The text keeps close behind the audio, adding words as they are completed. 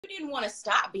didn't want to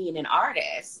stop being an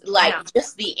artist. Like, No.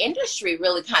 just the industry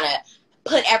really kind of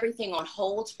put everything on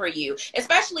hold for you,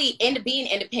 especially in being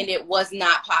independent was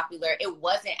not popular. It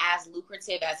wasn't as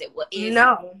lucrative as it is.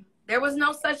 No, there was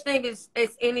no such thing as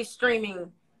any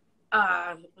streaming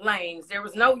lanes. There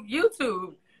was no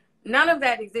YouTube. None of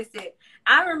that existed.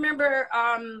 I remember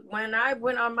when I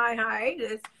went on my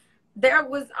hiatus, there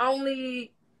was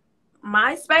only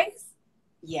MySpace.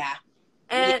 Yeah.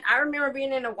 And I remember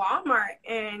being in a Walmart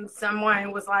and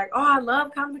someone was like, "Oh, I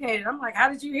love Complicated." I'm like, "How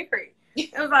did you hear it?"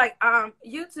 It was like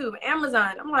YouTube,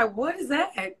 Amazon. I'm like, "What is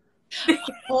that?"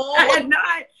 Oh. I had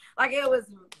not, like, it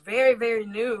was very, very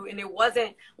new, and it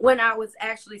wasn't when I was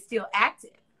actually still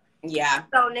active. Yeah.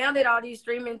 So now that all these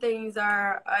streaming things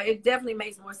are, it definitely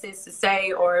makes more sense to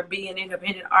say or be an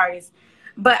independent artist.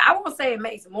 But I won't say it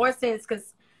makes more sense,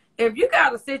 because if you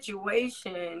got a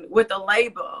situation with a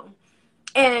label,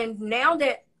 and now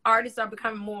that artists are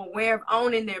becoming more aware of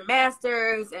owning their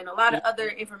masters and a lot of other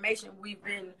information we've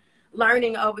been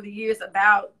learning over the years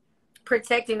about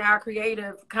protecting our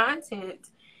creative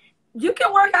content, you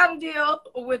can work out a deal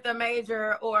with a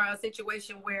major or a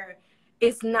situation where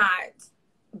it's not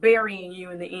burying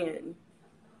you in the end.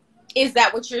 Is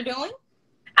that what you're doing?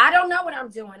 I don't know what I'm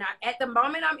doing. At the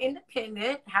moment, I'm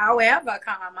independent. However,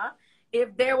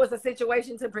 if there was a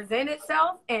situation to present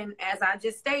itself, and as I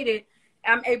just stated,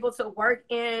 I'm able to work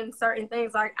in certain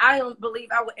things. Like, I don't believe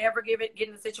I would ever get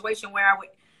in a situation where I would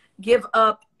give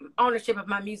up ownership of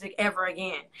my music ever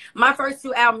again. My first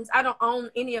 2 albums, I don't own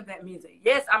any of that music.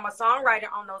 Yes, I'm a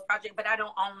songwriter on those projects, but I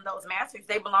don't own those masters.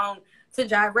 They belong to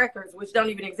Jive Records, which don't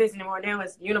even exist anymore. Now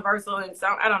it's Universal, and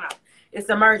so I don't know. It's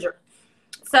a merger.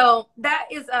 So that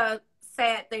is a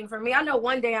sad thing for me. I know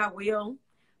one day I will,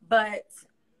 but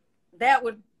that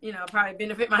would, probably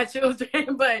benefit my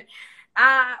children, but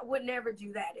I would never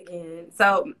do that again.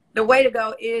 So the way to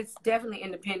go is definitely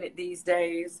independent these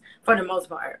days for the most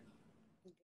part.